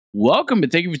Welcome and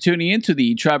thank you for tuning in to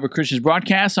the Tribe of Christians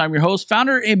broadcast. I'm your host,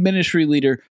 founder, and ministry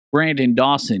leader, Brandon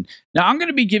Dawson. Now, I'm going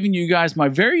to be giving you guys my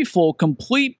very full,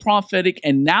 complete prophetic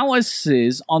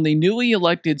analysis on the newly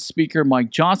elected speaker,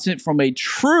 Mike Johnson, from a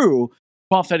true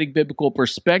prophetic biblical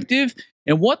perspective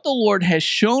and what the Lord has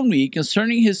shown me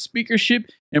concerning his speakership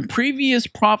and previous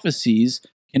prophecies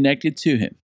connected to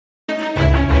him.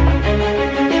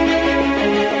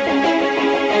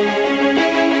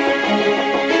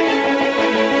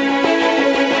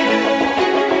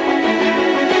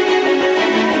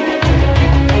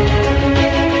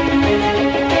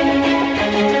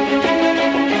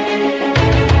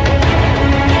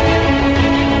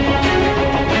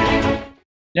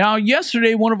 Now,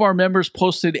 yesterday, one of our members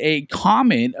posted a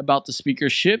comment about the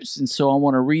speakerships, and so I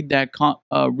want to read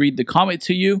the comment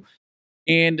to you.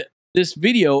 And this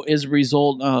video is a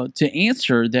result to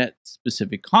answer that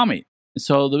specific comment.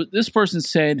 So this person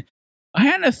said, "I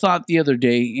had a thought the other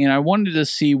day, and I wanted to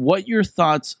see what your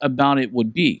thoughts about it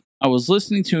would be. I was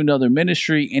listening to another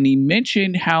ministry, and he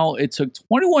mentioned how it took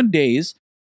 21 days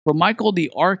for Michael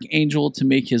the archangel to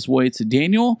make his way to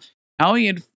Daniel, how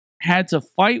he had to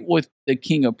fight with the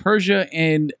king of Persia,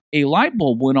 and a light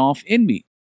bulb went off in me.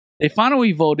 They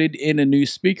finally voted in a new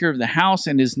Speaker of the House,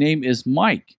 and his name is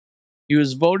Mike. He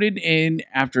was voted in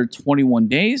after 21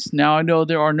 days. Now, I know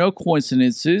there are no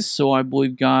coincidences, so I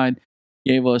believe God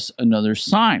gave us another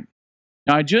sign.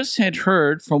 Now, I just had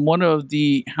heard from one of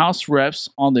the House reps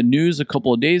on the news a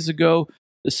couple of days ago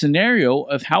the scenario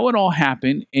of how it all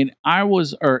happened, and I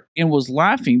was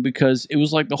laughing because it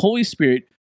was like the Holy Spirit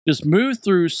just moved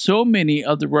through so many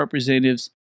of the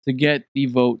representatives to get the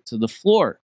vote to the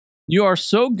floor. You are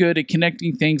so good at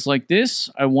connecting things like this.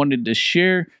 I wanted to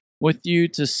share with you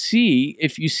to see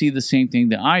if you see the same thing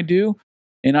that I do.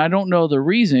 And I don't know the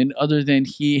reason other than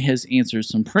he has answered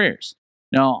some prayers.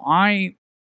 Now, I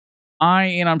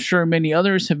and I'm sure many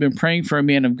others have been praying for a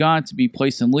man of God to be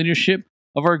placed in leadership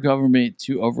of our government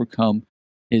to overcome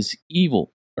this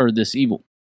evil.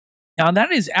 Now,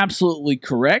 that is absolutely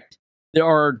correct. There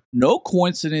are no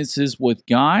coincidences with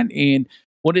God, and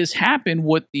what has happened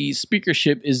with the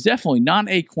speakership is definitely not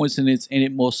a coincidence, and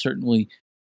it most certainly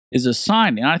is a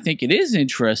sign. And I think it is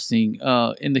interesting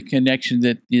in the connection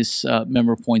that this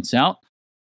member points out.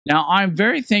 Now, I'm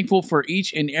very thankful for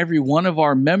each and every one of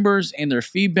our members and their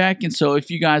feedback, and so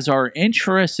if you guys are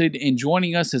interested in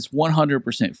joining us, it's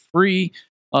 100% free.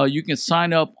 You can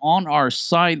sign up on our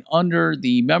site under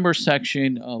the member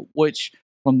section, which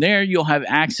from there, you'll have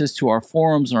access to our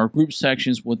forums and our group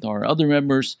sections with our other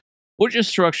members, which is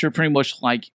structured pretty much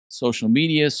like social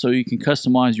media, so you can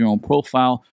customize your own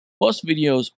profile, post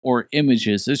videos or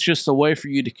images. It's just a way for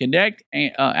you to connect,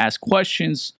 and ask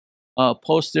questions,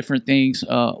 post different things,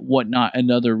 whatnot,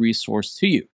 another resource to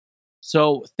you.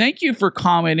 So thank you for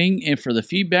commenting and for the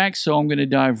feedback. So I'm going to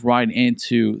dive right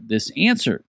into this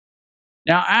answer.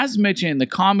 Now, as mentioned in the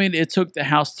comment, it took the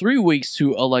House 3 weeks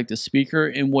to elect a speaker,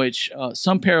 in which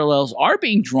some parallels are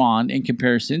being drawn in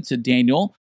comparison to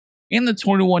Daniel and the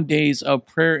 21 days of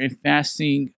prayer and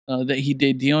fasting that he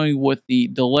did dealing with the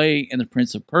delay in the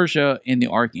Prince of Persia and the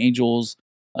archangels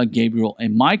Gabriel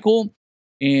and Michael,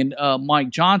 and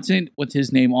Mike Johnson with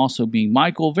his name also being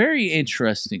Michael. Very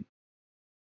interesting.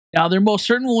 Now, there most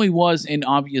certainly was an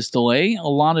obvious delay, a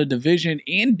lot of division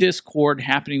and discord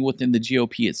happening within the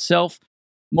GOP itself.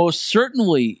 Most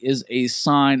certainly is a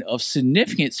sign of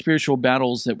significant spiritual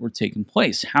battles that were taking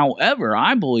place. However,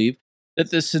 I believe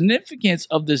that the significance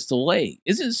of this delay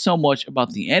isn't so much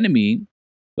about the enemy,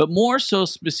 but more so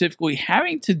specifically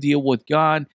having to deal with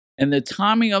God and the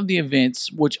timing of the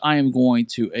events, which I am going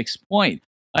to explain.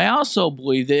 I also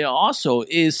believe that it also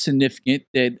is significant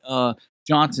that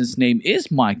Johnson's name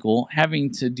is Michael,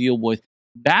 having to deal with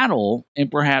battle and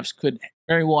perhaps could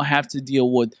very well have to deal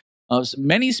with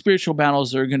many spiritual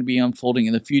battles that are going to be unfolding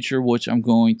in the future, which I'm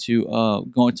going to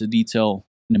go into detail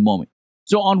in a moment.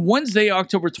 So on Wednesday,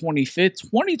 October 25th,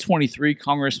 2023,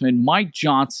 Congressman Mike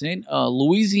Johnson,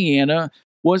 Louisiana,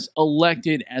 was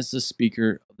elected as the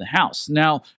Speaker of the House.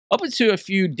 Now, up until a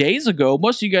few days ago,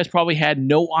 most of you guys probably had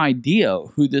no idea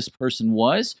who this person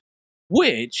was,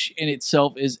 which in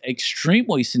itself is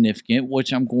extremely significant,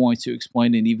 which I'm going to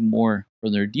explain in even more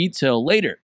further detail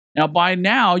later. Now, by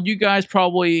now, you guys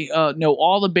probably know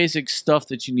all the basic stuff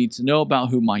that you need to know about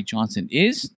who Mike Johnson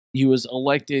is. He was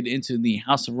elected into the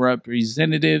House of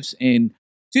Representatives in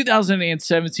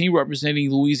 2017,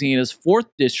 representing Louisiana's 4th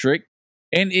District,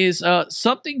 and is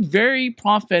something very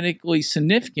prophetically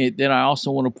significant that I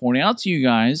also want to point out to you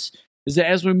guys, is that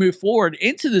as we move forward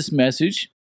into this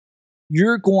message,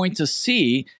 you're going to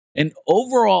see an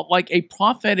overall, like a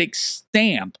prophetic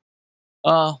stamp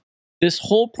this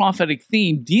whole prophetic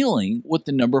theme dealing with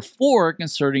the number 4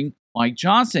 concerning Mike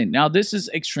Johnson. Now, this is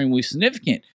extremely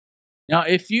significant. Now,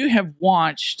 if you have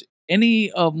watched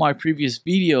any of my previous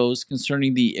videos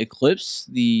concerning the eclipse,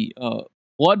 the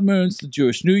blood moons, the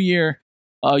Jewish New Year,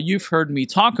 you've heard me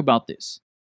talk about this.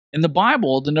 In the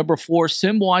Bible, the number 4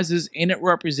 symbolizes and it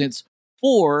represents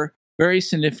 4 very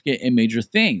significant and major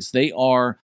things. They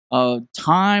are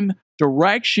time,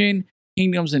 direction,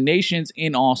 kingdoms and nations,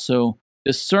 and also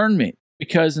discernment.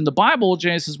 Because in the Bible,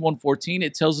 Genesis 1:14,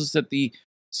 it tells us that the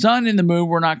sun and the moon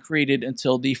were not created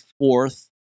until the 4th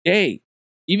day.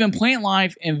 Even plant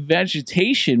life and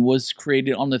vegetation was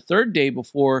created on the 3rd day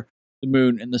before the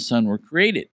moon and the sun were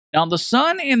created. Now, the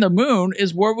sun and the moon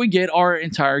is where we get our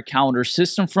entire calendar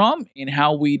system from and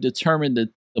how we determine the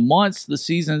months, the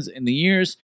seasons, and the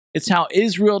years. It's how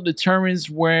Israel determines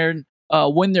when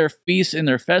their feasts and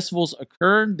their festivals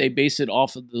occur. They base it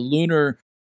off of the lunar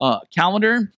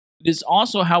calendar. It is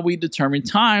also how we determine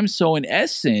time. So, in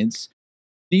essence,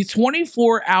 the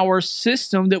 24-hour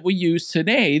system that we use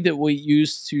today, that we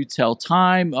use to tell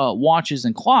time, watches,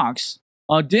 and clocks,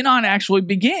 did not actually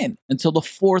begin until the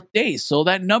 4th day. So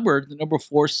that number, the number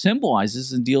 4,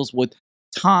 symbolizes and deals with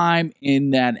time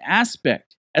in that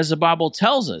aspect. As the Bible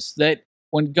tells us that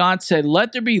when God said,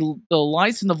 "Let there be the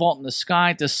lights in the vault in the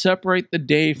sky to separate the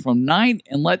day from night,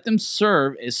 and let them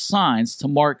serve as signs to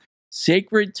mark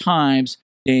sacred times,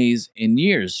 days, and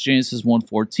years," Genesis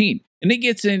 1:14. And it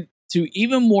gets into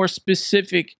even more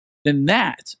specific than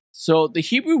that. So the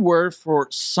Hebrew word for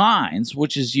signs,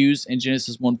 which is used in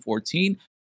Genesis 1:14,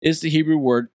 is the Hebrew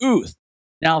word uth.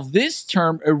 Now, this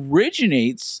term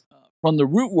originates from the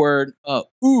root word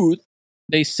uth.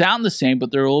 They sound the same,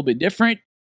 but they're a little bit different,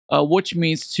 which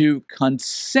means to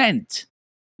consent.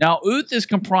 Now, uth is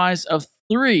comprised of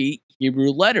 3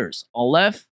 Hebrew letters,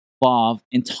 aleph, vav,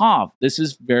 and tav. This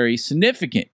is very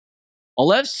significant.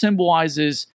 Aleph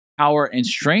symbolizes power and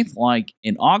strength, like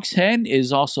an ox head. It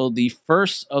is also the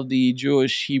first of the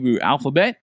Jewish Hebrew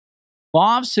alphabet.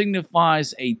 Vav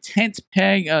signifies a tent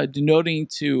peg, denoting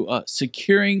to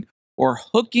securing or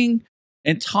hooking,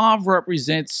 and tav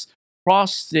represents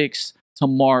cross sticks to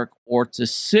mark or to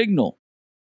signal.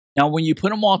 Now, when you put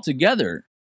them all together,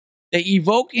 they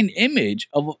evoke an image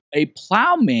of a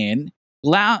plowman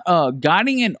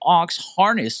guiding an ox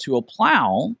harnessed to a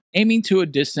plow, aiming to a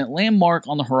distant landmark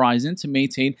on the horizon to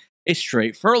maintain a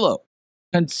straight furrow.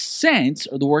 Consent,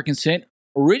 or the word consent,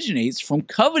 originates from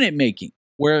covenant making,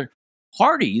 where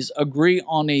parties agree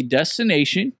on a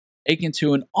destination akin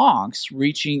to an ox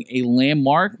reaching a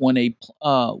landmark when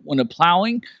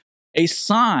plowing. A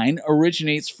sign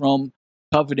originates from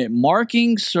covenant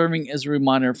marking, serving as a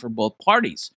reminder for both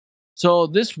parties. So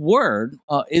this word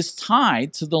is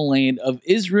tied to the land of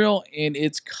Israel and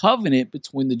its covenant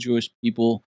between the Jewish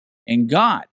people and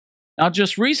God. Now,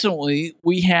 just recently,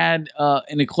 we had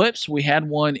an eclipse. We had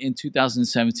one in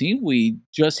 2017. We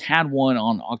just had one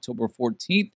on October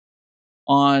 14th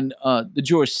on the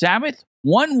Jewish Sabbath,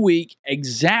 1 week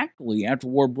exactly after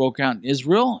war broke out in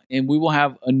Israel. And we will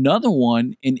have another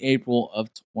one in April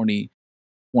of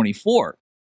 2024.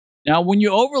 Now, when you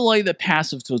overlay the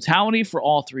passive totality for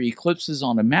all 3 eclipses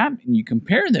on a map and you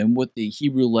compare them with the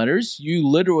Hebrew letters, you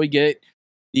literally get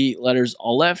the letters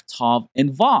aleph, tav,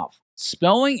 and vav,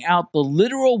 spelling out the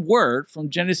literal word from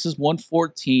Genesis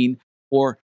 1:14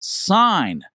 for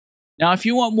sign. Now, if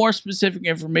you want more specific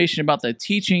information about that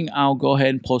teaching, I'll go ahead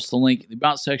and post the link in the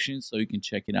About section so you can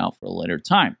check it out for a later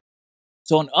time.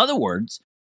 So, in other words,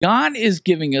 God is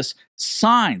giving us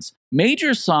signs,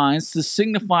 major signs to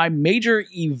signify major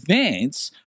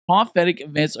events, prophetic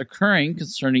events occurring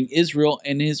concerning Israel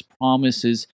and his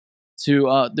promises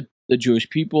to the Jewish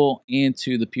people and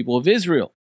to the people of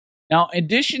Israel. Now, in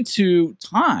addition to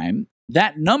time,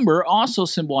 that number also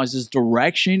symbolizes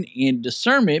direction and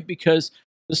discernment, because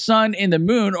the sun and the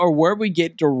moon are where we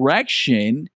get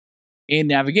direction and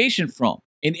navigation from.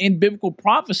 And in biblical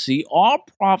prophecy, all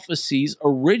prophecies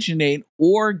originate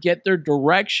or get their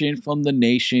direction from the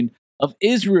nation of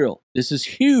Israel. This is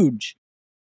huge.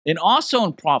 And also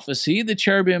in prophecy, the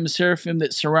cherubim and seraphim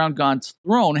that surround God's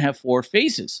throne have 4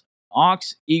 faces: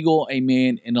 ox, eagle, a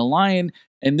man, and a lion.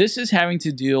 And this is having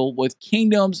to deal with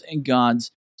kingdoms and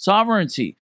God's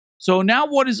sovereignty. So now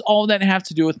what does all that have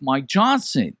to do with Mike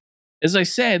Johnson? As I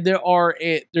said,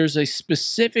 there's a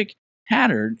specific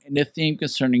pattern in the theme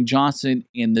concerning Johnson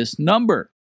in this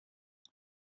number.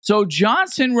 So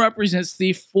Johnson represents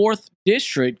the 4th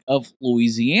district of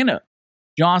Louisiana.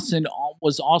 Johnson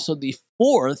was also the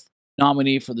 4th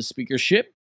nominee for the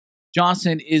speakership.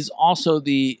 Johnson is also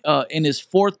in his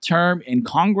 4th term in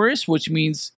Congress, which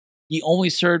means He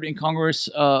only served in Congress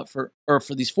for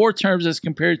these 4 terms, as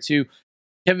compared to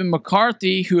Kevin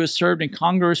McCarthy, who has served in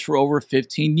Congress for over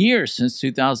 15 years since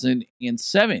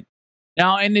 2007.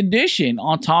 Now, in addition,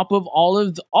 on top of all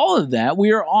of that,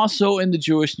 we are also in the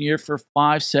Jewish New Year for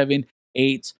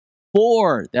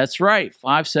 5784. That's right,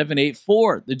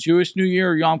 5784. The Jewish New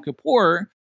Year, Yom Kippur,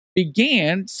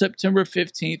 began September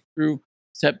 15th through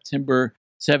September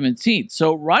 17th.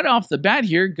 So right off the bat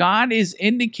here, God is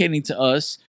indicating to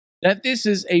us that this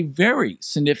is a very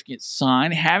significant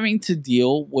sign having to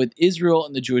deal with Israel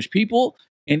and the Jewish people.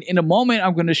 And in a moment,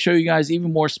 I'm going to show you guys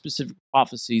even more specific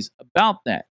prophecies about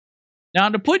that. Now,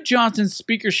 to put Johnson's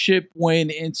speakership win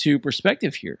into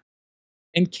perspective here,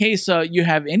 in case you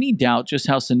have any doubt just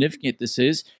how significant this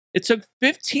is, it took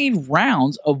 15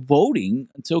 rounds of voting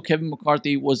until Kevin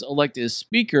McCarthy was elected as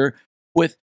Speaker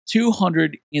with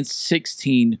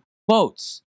 216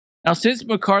 votes. Now, since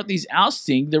McCarthy's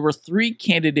ousting, there were 3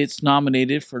 candidates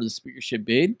nominated for the speakership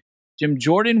bid. Jim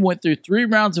Jordan went through 3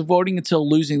 rounds of voting until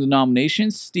losing the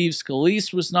nomination. Steve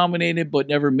Scalise was nominated but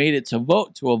never made it to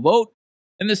a vote.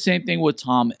 And the same thing with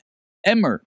Tom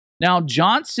Emmer. Now,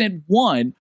 Johnson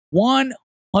won 100%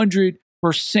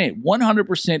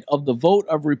 of the vote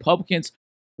of Republicans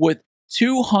with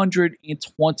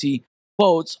 220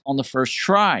 votes on the first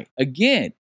try.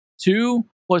 Again, 2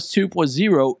 plus 2 plus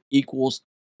 0 equals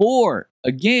 4.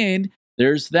 Again,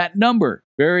 there's that number.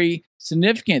 Very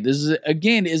significant. This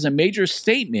is a major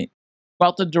statement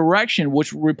about the direction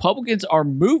which Republicans are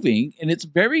moving, and it's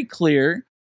very clear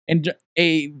and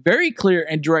a very clear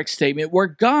and direct statement where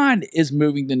God is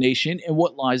moving the nation and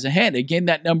what lies ahead. Again,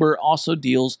 that number also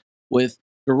deals with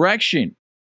direction.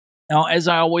 Now, as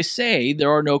I always say,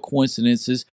 there are no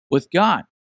coincidences with God.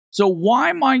 So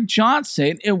why Mike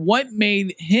Johnson, and what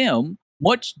made him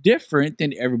much different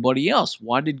than everybody else?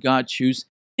 Why did God choose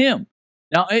him?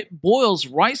 Now, it boils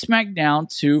right smack down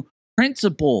to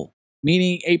principle,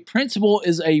 meaning a principle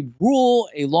is a rule,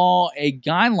 a law, a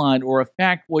guideline, or a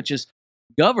fact which is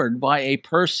governed by a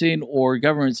person or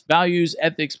government's values,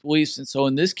 ethics, beliefs, and so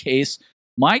in this case,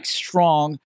 Mike's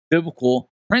strong biblical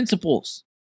principles.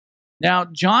 Now,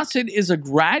 Johnson is a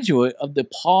graduate of the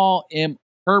Paul M.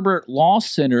 Herbert Law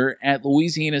Center at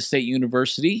Louisiana State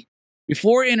University.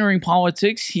 Before entering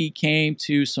politics, he came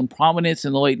to some prominence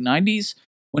in the late 90s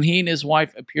when he and his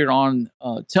wife appeared on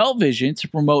television to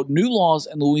promote new laws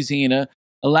in Louisiana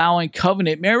allowing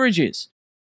covenant marriages.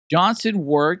 Johnson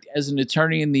worked as an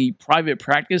attorney in the private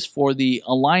practice for the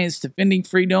Alliance Defending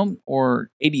Freedom, or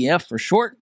ADF for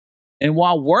short. And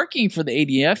while working for the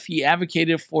ADF, he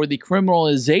advocated for the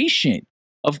criminalization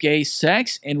of gay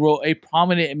sex and wrote a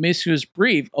prominent administrative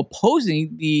brief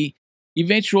opposing the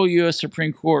eventual U.S.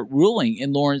 Supreme Court ruling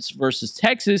in Lawrence versus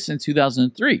Texas in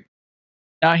 2003.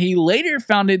 Now, he later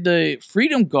founded the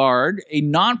Freedom Guard, a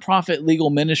nonprofit legal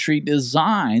ministry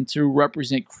designed to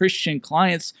represent Christian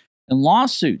clients in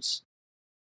lawsuits.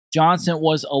 Johnson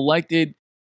was elected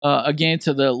again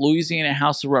to the Louisiana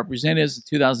House of Representatives in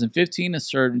 2015 and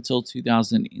served until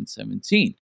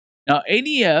 2017. Now,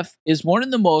 ADF is one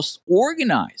of the most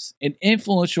organized and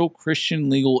influential Christian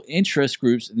legal interest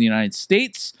groups in the United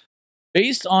States.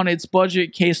 Based on its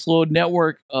budget caseload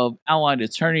network of allied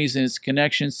attorneys and its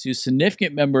connections to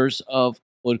significant members of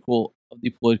the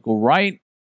political right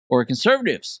or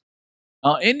conservatives.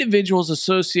 Individuals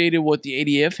associated with the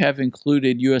ADF have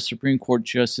included U.S. Supreme Court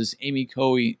Justice Amy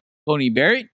Coney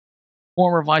Barrett,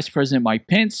 former Vice President Mike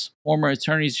Pence, former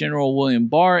Attorneys General William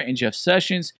Barr and Jeff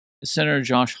Sessions, and Senator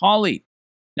Josh Hawley.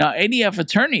 Now, ADF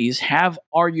attorneys have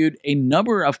argued a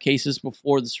number of cases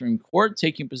before the Supreme Court,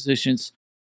 taking positions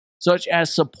such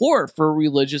as support for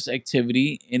religious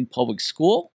activity in public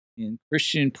school, in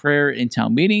Christian prayer in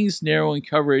town meetings, narrowing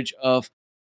coverage of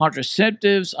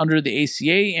contraceptives under the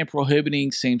ACA and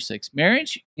prohibiting same-sex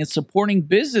marriage, and supporting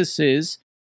businesses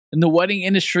in the wedding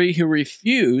industry who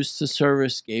refuse to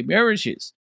service gay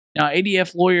marriages. Now,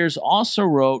 ADF lawyers also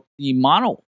wrote the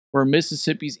model for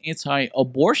Mississippi's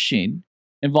anti-abortion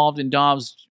involved in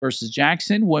Dobbs versus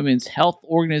Jackson, women's health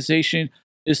organization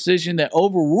decision that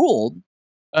overruled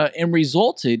and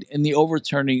resulted in the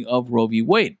overturning of Roe v.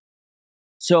 Wade.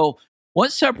 So,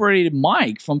 what separated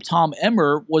Mike from Tom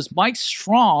Emmer was Mike's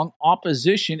strong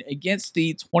opposition against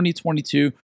the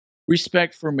 2022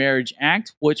 Respect for Marriage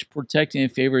Act, which protected and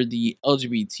favored the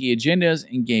LGBT agendas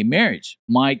in gay marriage.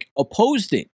 Mike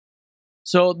opposed it.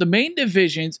 So the main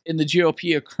divisions in the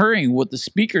GOP occurring with the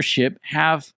speakership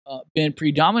have been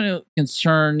predominant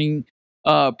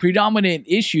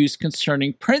issues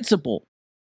concerning principle.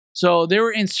 So they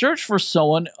were in search for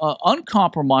someone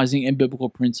uncompromising in biblical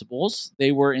principles.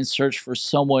 They were in search for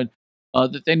someone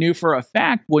that they knew for a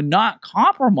fact would not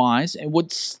compromise and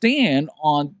would stand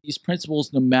on these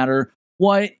principles no matter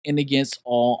what and against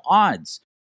all odds.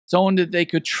 Someone that they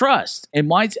could trust. And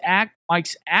Mike's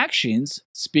actions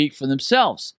speak for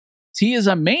themselves. He is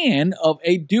a man of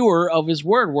a doer of his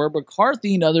word, where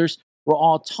McCarthy and others were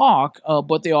all talk,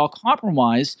 but they all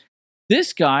compromised.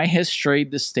 This guy has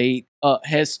strayed the state,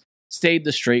 has stayed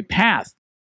the straight path.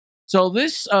 So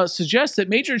this suggests that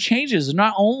major changes are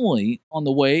not only on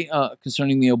the way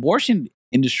concerning the abortion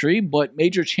industry, but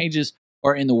major changes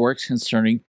are in the works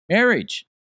concerning marriage.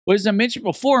 But as I mentioned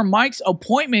before, Mike's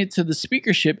appointment to the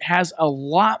speakership has a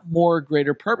lot more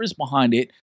greater purpose behind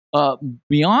it,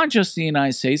 beyond just the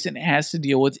United States, and it has to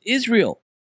deal with Israel.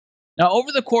 Now,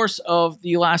 over the course of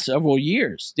the last several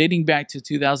years, dating back to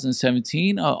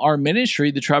 2017, our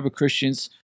ministry, the Tribe of Christians,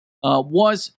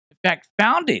 was in fact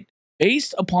founded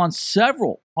based upon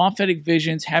several prophetic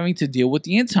visions having to deal with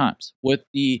the end times, with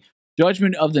the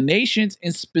judgment of the nations,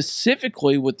 and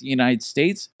specifically with the United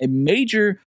States, and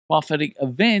major prophetic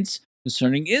events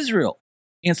concerning Israel.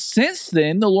 And since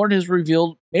then, the Lord has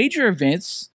revealed major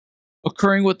events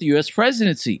occurring with the U.S.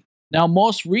 presidency. Now,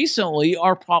 most recently,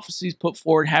 our prophecies put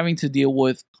forward having to deal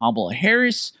with Kamala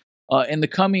Harris and the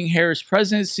coming Harris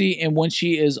presidency, and when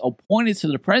she is appointed to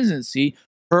the presidency,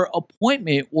 her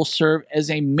appointment will serve as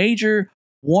a major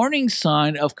warning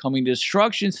sign of coming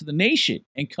destruction to the nation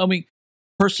and coming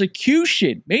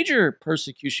persecution, major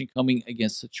persecution coming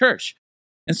against the church.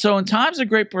 And so in times of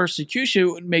great persecution,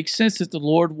 it would make sense that the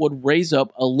Lord would raise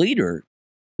up a leader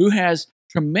who has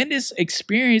tremendous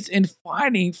experience in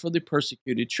fighting for the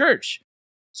persecuted church.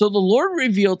 So the Lord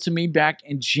revealed to me back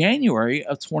in January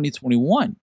of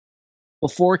 2021,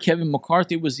 before Kevin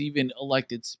McCarthy was even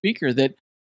elected speaker, that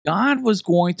God was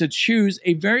going to choose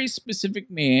a very specific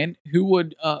man who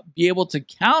would be able to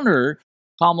counter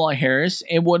Kamala Harris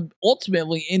and would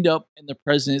ultimately end up in the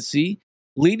presidency,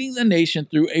 leading the nation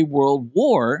through a world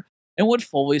war, and would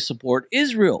fully support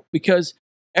Israel. Because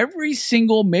every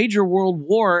single major world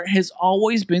war has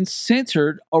always been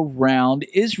centered around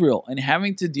Israel and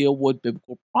having to deal with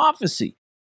biblical prophecy,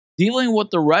 dealing with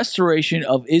the restoration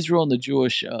of Israel and the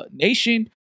Jewish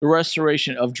nation, the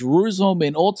restoration of Jerusalem,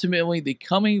 and ultimately the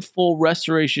coming full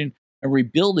restoration and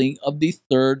rebuilding of the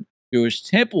third Jewish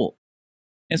temple.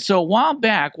 And so a while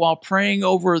back, while praying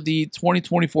over the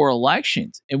 2024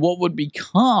 elections and what would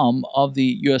become of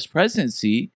the U.S.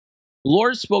 presidency, the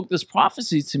Lord spoke this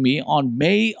prophecy to me on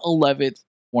May 11th,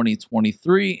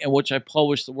 2023, in which I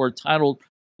published the word titled,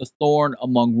 "The Thorn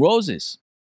Among Roses."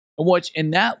 In which,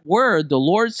 in that word, the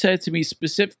Lord said to me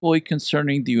specifically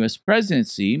concerning the U.S.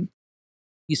 presidency,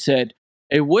 He said,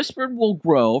 "A whisper will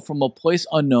grow from a place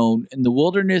unknown in the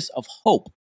wilderness of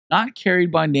hope, not carried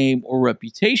by name or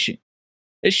reputation.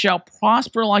 It shall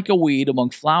prosper like a weed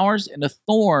among flowers and a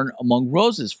thorn among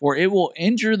roses, for it will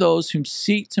injure those whom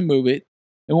seek to move it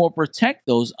and will protect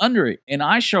those under it. And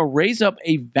I shall raise up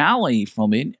a valley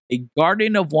from it, a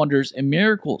garden of wonders and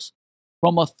miracles.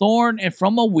 From a thorn and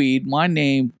from a weed my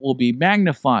name will be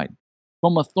magnified.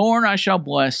 From a thorn I shall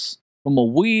bless, from a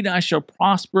weed I shall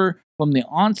prosper, from the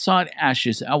onsod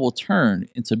ashes I will turn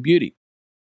into beauty."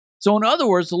 So in other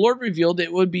words, the Lord revealed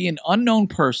it would be an unknown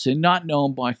person, not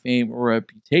known by fame or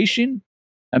reputation.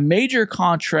 A major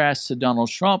contrast to Donald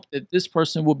Trump, that this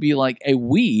person would be like a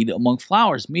weed among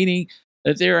flowers, meaning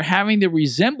that they are having the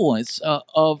resemblance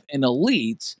of an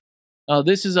elite.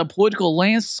 This is a political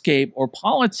landscape or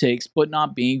politics, but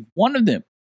not being one of them.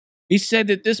 He said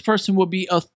that this person would be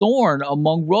a thorn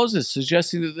among roses,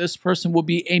 suggesting that this person would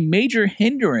be a major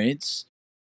hindrance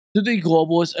to the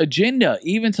globalist agenda,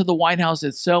 even to the White House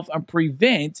itself, and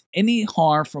prevent any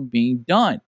harm from being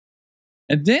done.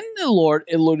 And then the Lord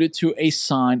alluded to a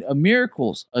sign of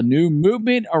miracles, a new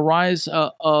movement, a rise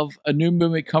of a new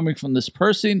movement coming from this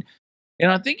person.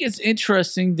 And I think it's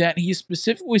interesting that he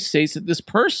specifically states that this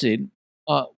person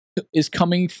is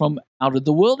coming from out of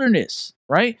the wilderness,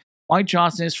 right? Mike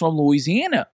Johnson is from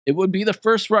Louisiana. It would be the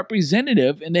first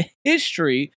representative in the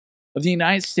history of the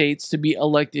United States to be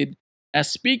elected as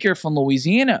speaker from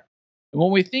Louisiana. And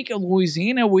when we think of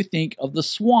Louisiana, we think of the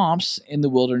swamps and the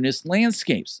wilderness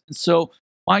landscapes. And so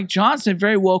Mike Johnson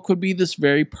very well could be this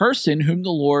very person whom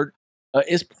the Lord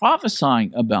is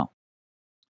prophesying about.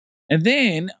 And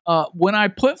then when I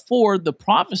put forward the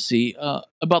prophecy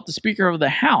about the Speaker of the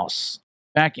House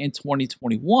back in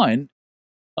 2021,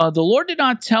 the Lord did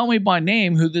not tell me by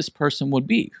name who this person would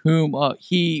be, whom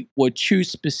he would choose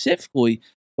specifically,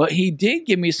 but he did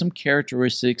give me some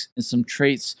characteristics and some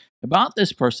traits about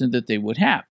this person that they would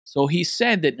have. So he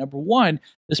said that, number one,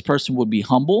 this person would be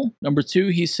humble. Number two,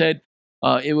 he said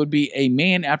it would be a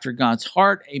man after God's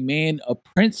heart, a man of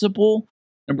principle.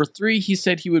 Number 3, he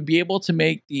said he would be able to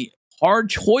make the hard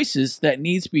choices that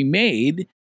needs to be made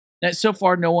that so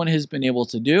far no one has been able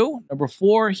to do. Number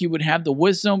 4, he would have the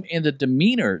wisdom and the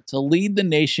demeanor to lead the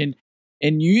nation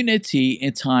in unity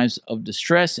in times of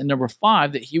distress. And number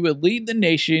 5, that he would lead the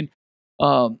nation,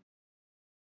 that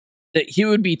he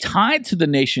would be tied to the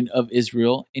nation of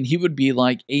Israel, and he would be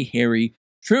like a Harry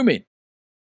Truman.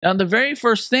 Now, the very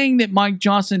first thing that Mike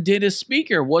Johnson did as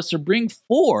Speaker was to bring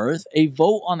forth a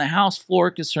vote on the House floor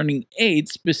concerning aid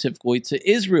specifically to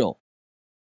Israel.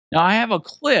 Now, I have a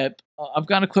clip. I've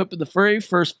got a clip of the very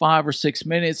first 5 or 6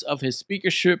 minutes of his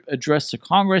speakership address to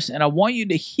Congress, and I want you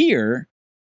to hear,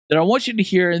 and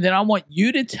then I want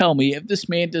you to tell me if this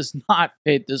man does not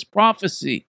fit this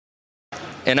prophecy.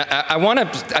 And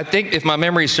I think if my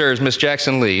memory serves, Miss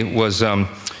Jackson Lee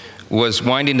was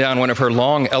winding down one of her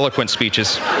long, eloquent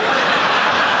speeches.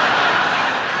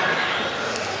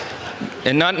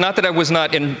 And not that I was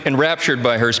not enraptured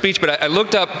by her speech, but I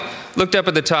looked up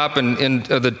at the top of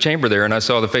the chamber there, and I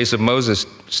saw the face of Moses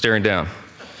staring down.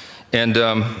 And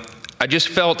I just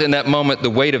felt in that moment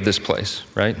the weight of this place,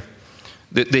 right?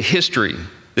 The history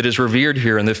that is revered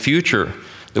here and the future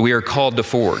that we are called to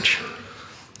forge.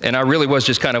 And I really was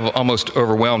just kind of almost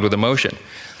overwhelmed with emotion.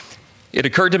 It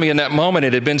occurred to me in that moment,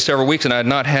 it had been several weeks, and I had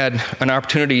not had an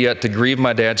opportunity yet to grieve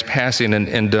my dad's passing,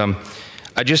 and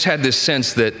I just had this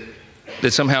sense that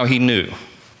somehow he knew.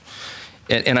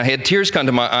 And I had tears come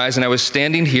to my eyes, and I was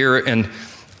standing here, and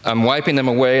I'm wiping them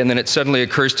away, and then it suddenly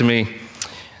occurs to me,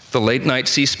 the late night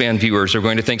C-SPAN viewers are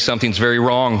going to think something's very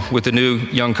wrong with the new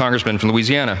young congressman from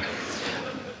Louisiana.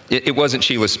 It wasn't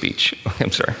Sheila's speech.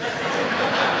 I'm sorry.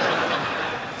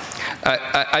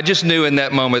 I just knew in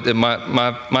that moment that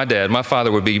my dad, my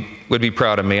father would be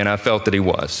proud of me, and I felt that he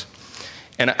was.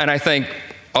 And I think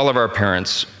all of our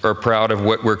parents are proud of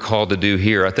what we're called to do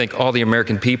here. I think all the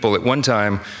American people at one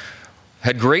time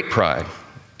had great pride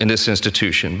in this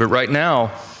institution, but right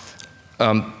now,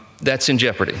 that's in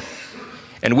jeopardy.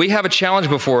 And we have a challenge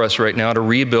before us right now to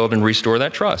rebuild and restore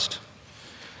that trust.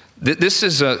 This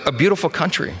is a beautiful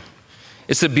country.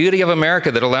 It's the beauty of America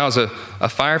that allows a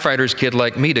firefighter's kid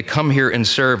like me to come here and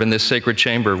serve in this sacred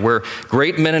chamber where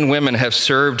great men and women have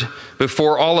served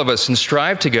before all of us and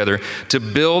strived together to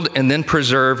build and then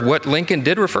preserve what Lincoln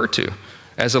did refer to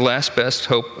as the last best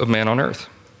hope of man on earth.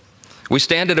 We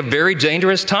stand at a very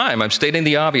dangerous time. I'm stating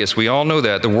the obvious. We all know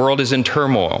that. The world is in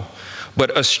turmoil.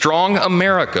 But a strong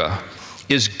America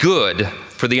is good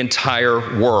for the entire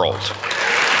world.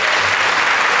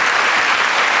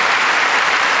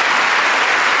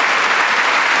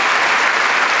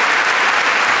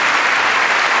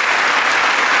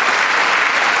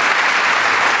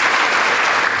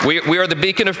 We are the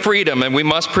beacon of freedom, and we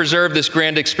must preserve this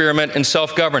grand experiment in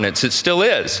self-governance. It still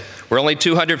is. We're only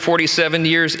 247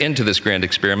 years into this grand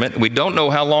experiment. We don't know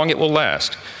how long it will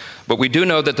last, but we do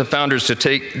know that the founders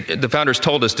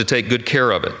told us to take good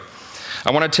care of it.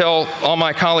 I want to tell all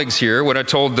my colleagues here what I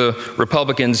told the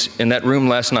Republicans in that room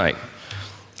last night.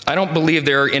 I don't believe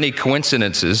there are any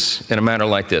coincidences in a matter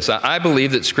like this. I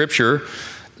believe that Scripture,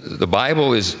 the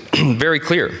Bible, is very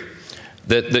clear.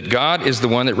 That God is the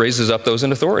one that raises up those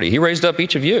in authority. He raised up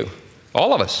each of you,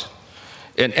 all of us.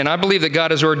 And I believe that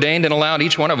God has ordained and allowed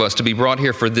each one of us to be brought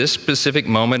here for this specific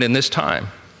moment in this time.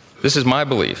 This is my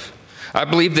belief. I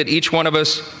believe that each one of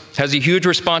us has a huge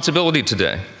responsibility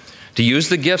today to use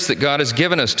the gifts that God has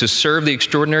given us to serve the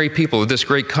extraordinary people of this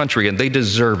great country, and they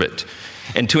deserve it.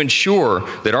 And to ensure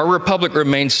that our republic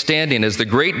remains standing as the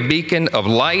great beacon of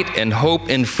light and hope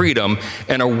and freedom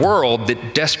in a world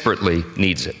that desperately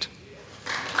needs it.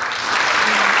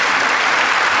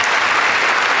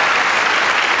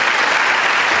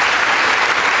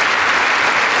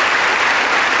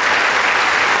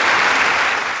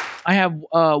 I have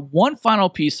one final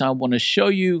piece I want to show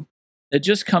you that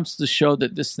just comes to show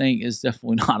that this thing is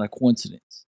definitely not a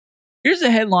coincidence. Here's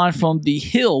a headline from The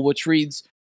Hill, which reads,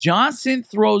 Johnson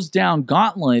throws down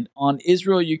gauntlet on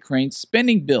Israel-Ukraine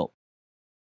spending bill.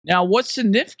 Now, what's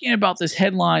significant about this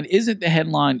headline isn't the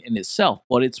headline in itself,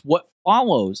 but it's what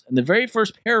follows in the very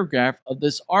first paragraph of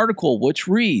this article, which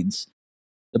reads,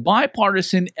 the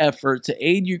bipartisan effort to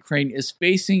aid Ukraine is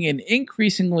facing an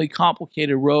increasingly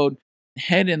complicated road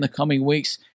ahead in the coming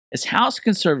weeks as House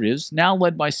conservatives, now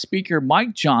led by Speaker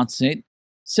Mike Johnson,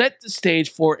 set the stage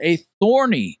for a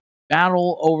thorny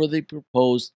battle over the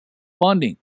proposed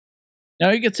funding. Now,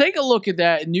 you can take a look at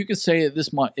that and you can say that this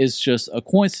is just a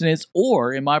coincidence,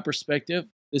 or in my perspective,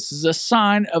 this is a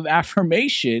sign of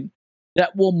affirmation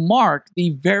that will mark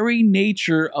the very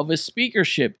nature of a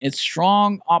speakership in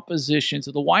strong opposition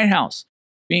to the White House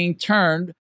being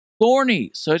turned thorny,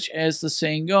 such as the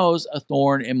saying goes, a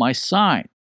thorn in my side.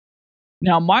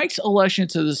 Now, Mike's election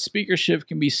to the speakership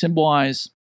can be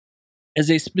symbolized as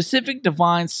a specific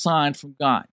divine sign from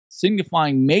God,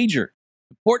 signifying major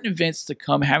important events to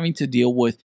come having to deal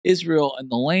with Israel and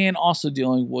the land, also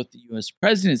dealing with the U.S.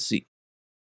 presidency.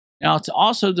 Now,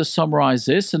 to summarize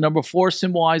this, the number 4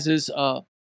 symbolizes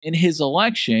in his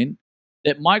election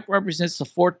that Mike represents the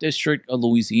 4th district of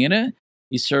Louisiana.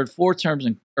 He served 4 terms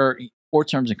in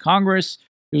Congress.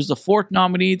 He was the 4th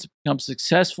nominee to become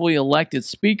successfully elected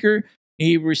speaker.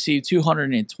 He received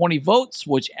 220 votes,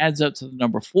 which adds up to the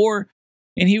number 4.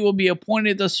 And he will be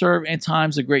appointed to serve in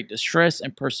times of great distress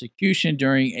and persecution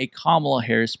during a Kamala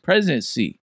Harris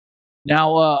presidency.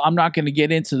 Now, I'm not going to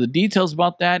get into the details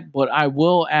about that, but I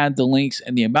will add the links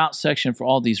in the About section for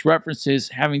all these references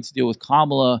having to deal with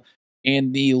Kamala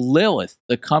and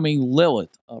the coming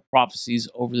Lilith prophecies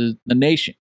over the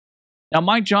nation. Now,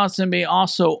 Mike Johnson may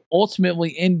also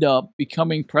ultimately end up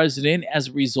becoming president as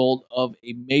a result of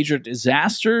a major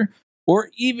disaster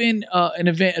or even an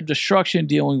event of destruction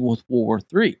dealing with World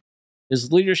War III.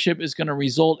 His leadership is going to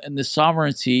result in the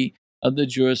sovereignty of the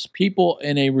Jewish people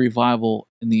in a revival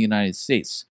in the United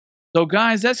States. So,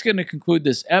 guys, that's going to conclude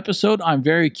this episode. I'm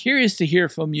very curious to hear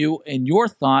from you and your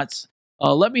thoughts.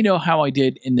 Let me know how I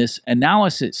did in this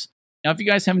analysis. Now, if you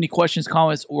guys have any questions,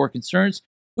 comments, or concerns,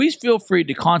 please feel free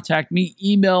to contact me,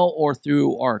 email, or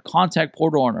through our contact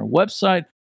portal on our website.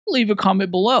 Leave a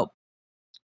comment below.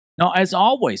 Now, as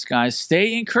always, guys,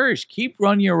 stay encouraged. Keep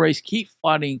running your race. Keep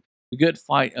fighting the good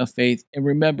fight of faith. And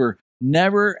remember,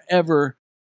 never, ever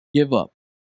give up.